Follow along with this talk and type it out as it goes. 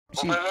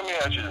Well, let me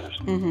ask you this.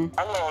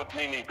 How long has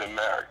Nene been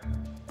married?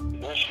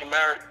 Is she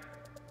married?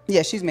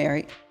 Yeah, she's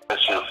married.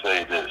 Let's just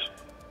say this.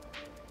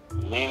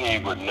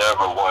 Nene would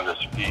never want to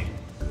speak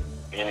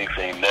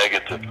anything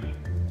negatively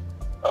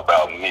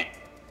about me.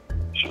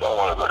 She don't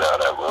want to go down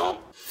that road.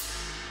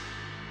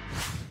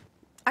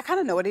 I kind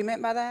of know what he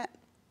meant by that,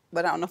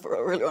 but I don't know if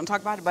we're really going to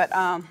talk about it. But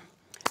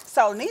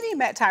so Nene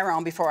met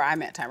Tyrone before I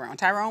met Tyrone.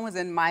 Tyrone was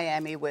in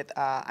Miami with,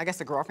 I guess,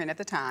 a girlfriend at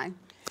the time.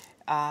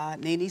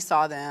 Nene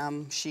saw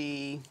them.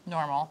 She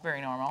normal,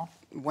 very normal.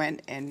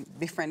 Went and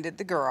befriended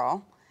the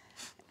girl,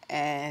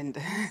 and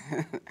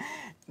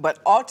but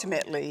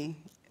ultimately,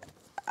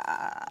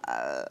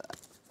 I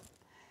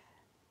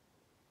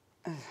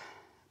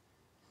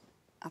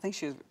think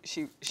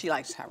she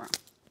likes Tyrone.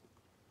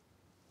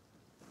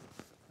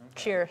 Okay.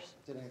 Cheers.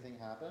 Did anything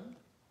happen?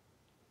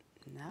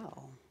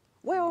 No.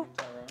 Well,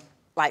 Tyrone?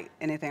 like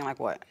anything like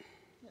what?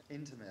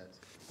 Intimate.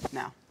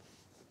 No.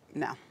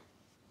 No.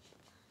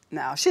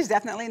 No, she's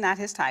definitely not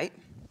his type.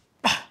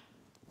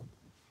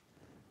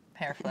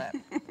 Hair flip.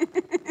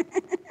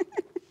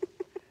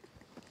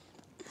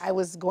 I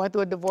was going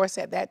through a divorce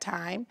at that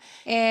time,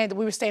 and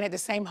we were staying at the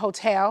same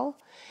hotel,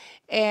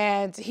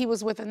 and he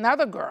was with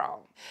another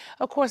girl.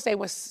 Of course, they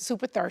were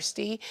super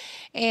thirsty,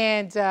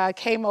 and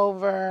came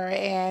over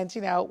and,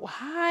 you know,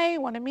 hi,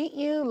 want to meet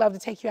you, love to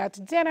take you out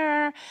to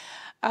dinner.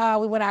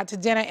 We went out to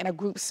dinner in a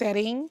group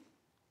setting.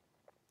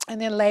 And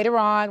then later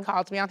on,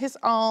 called me on his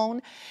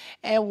own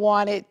and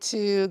wanted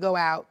to go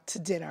out to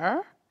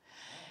dinner.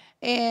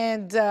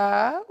 And,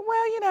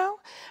 well, you know,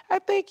 I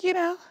think, you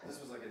know. This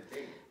was like a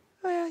date.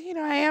 Well, you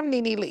know, I am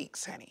Nene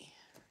Leakes, honey.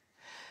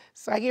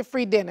 So I get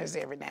free dinners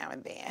every now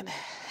and then.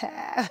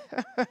 Was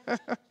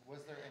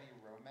there any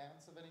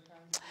romance of any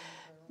kind?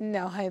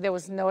 No, honey, there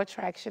was no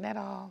attraction at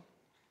all.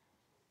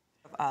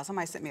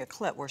 Somebody sent me a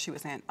clip where she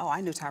was saying, oh,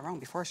 I knew Tyrone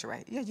before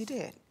Shereé. Yeah, you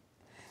did.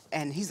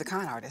 And he's a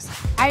con artist.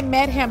 I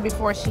met him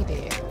before she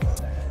did.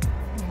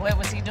 What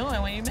was he doing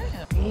when you met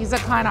him? He's a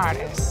con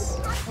artist.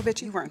 Well,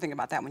 bitch, you weren't thinking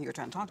about that when you were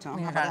trying to talk to him.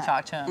 We were How trying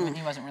about to talk to him, and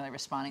he wasn't really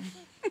responding.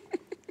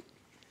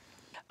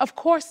 Of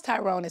course,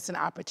 Tyrone is an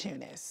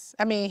opportunist.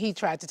 I mean, he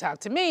tried to talk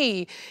to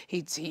me.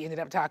 He ended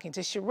up talking to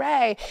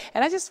Shereé.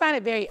 And I just find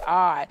it very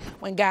odd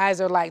when guys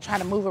are like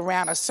trying to move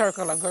around a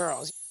circle of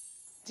girls.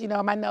 You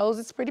know, my nose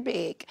is pretty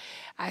big.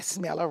 I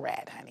smell a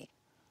rat, honey.